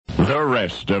the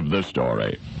rest of the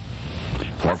story.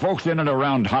 For folks in and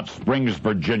around Hot Springs,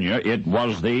 Virginia, it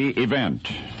was the event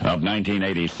of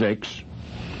 1986,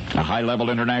 a high-level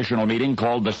international meeting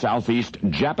called the Southeast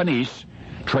Japanese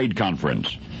Trade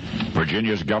Conference.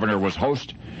 Virginia's governor was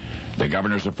host. The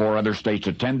governors of 4 other states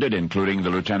attended, including the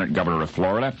lieutenant governor of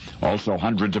Florida, also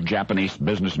hundreds of Japanese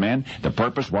businessmen. The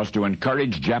purpose was to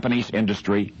encourage Japanese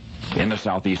industry in the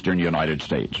southeastern United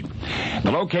States.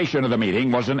 The location of the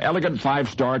meeting was an elegant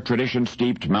 5-star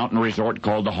tradition-steeped mountain resort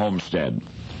called the Homestead,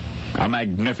 a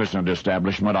magnificent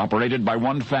establishment operated by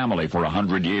one family for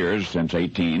 100 years since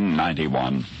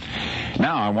 1891.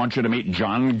 Now I want you to meet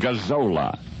John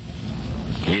Gazzola.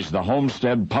 He's the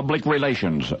Homestead Public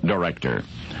Relations Director,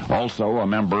 also a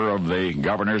member of the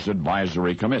Governor's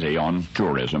Advisory Committee on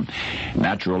Tourism.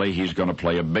 Naturally, he's going to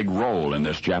play a big role in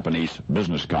this Japanese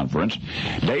business conference.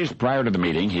 Days prior to the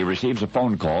meeting, he receives a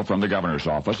phone call from the governor's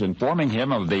office informing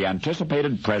him of the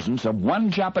anticipated presence of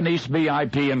one Japanese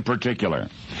VIP in particular,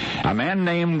 a man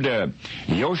named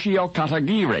Yoshio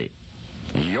Katagiri.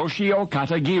 Yoshio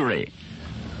Katagiri.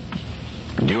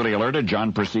 Duly alerted,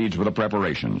 John proceeds with the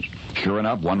preparations. Sure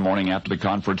enough, one morning after the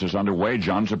conference is underway,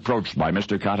 John's approached by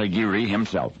Mr. Katagiri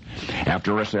himself.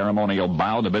 After a ceremonial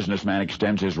bow, the businessman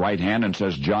extends his right hand and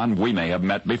says, "John, we may have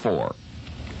met before."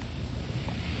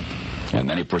 And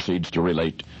then he proceeds to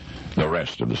relate the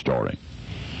rest of the story.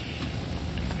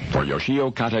 For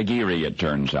Yoshio Katagiri, it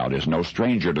turns out, is no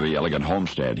stranger to the elegant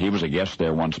homestead. He was a guest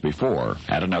there once before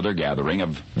at another gathering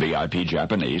of VIP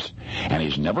Japanese, and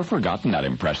he's never forgotten that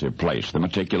impressive place, the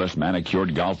meticulous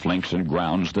manicured golf links and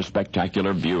grounds, the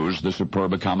spectacular views, the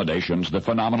superb accommodations, the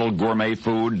phenomenal gourmet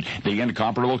food, the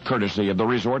incomparable courtesy of the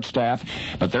resort staff.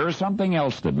 But there is something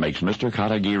else that makes Mr.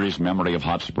 Katagiri's memory of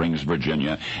Hot Springs,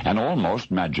 Virginia, an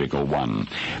almost magical one.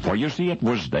 For you see, it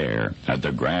was there, at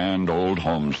the grand old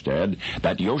homestead,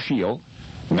 that Yoshio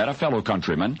met a fellow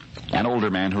countryman, an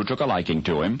older man who took a liking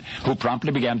to him, who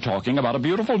promptly began talking about a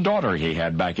beautiful daughter he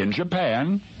had back in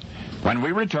Japan. "When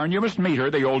we return, you must meet her,"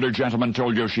 the older gentleman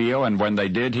told Yoshio, and when they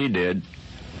did, he did.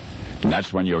 And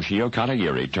that's when Yoshio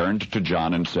Katagiri turned to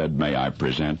John and said, "May I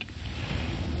present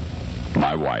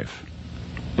my wife?"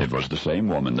 It was the same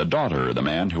woman, the daughter of the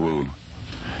man who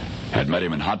had met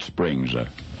him in Hot Springs, a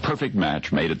perfect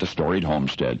match made at the storied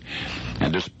homestead,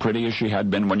 and as pretty as she had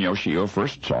been when Yoshio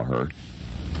first saw her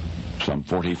some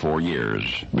 44 years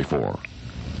before.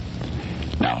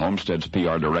 Now, Homestead's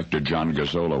PR director, John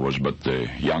Gazzola, was but the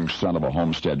young son of a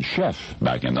Homestead chef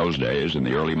back in those days, in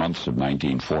the early months of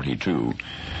 1942,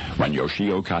 when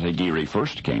Yoshio Katagiri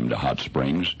first came to Hot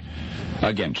Springs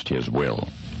against his will.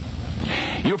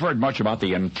 You've heard much about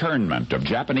the internment of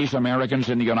Japanese Americans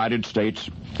in the United States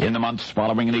in the months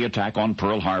following the attack on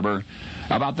Pearl Harbor,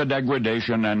 about the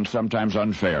degradation and sometimes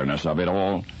unfairness of it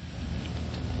all.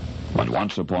 But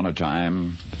once upon a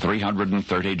time,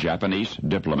 330 Japanese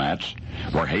diplomats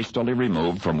were hastily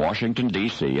removed from Washington,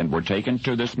 D.C. and were taken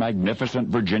to this magnificent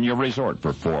Virginia resort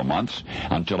for 4 months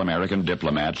until American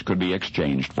diplomats could be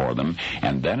exchanged for them.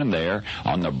 And then and there,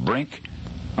 on the brink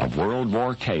of World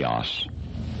War chaos,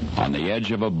 on the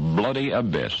edge of a bloody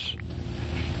abyss,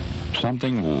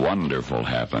 something wonderful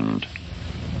happened.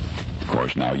 Of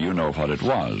course, now you know what it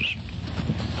was,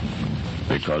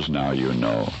 because now you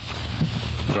know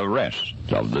the rest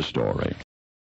of the story.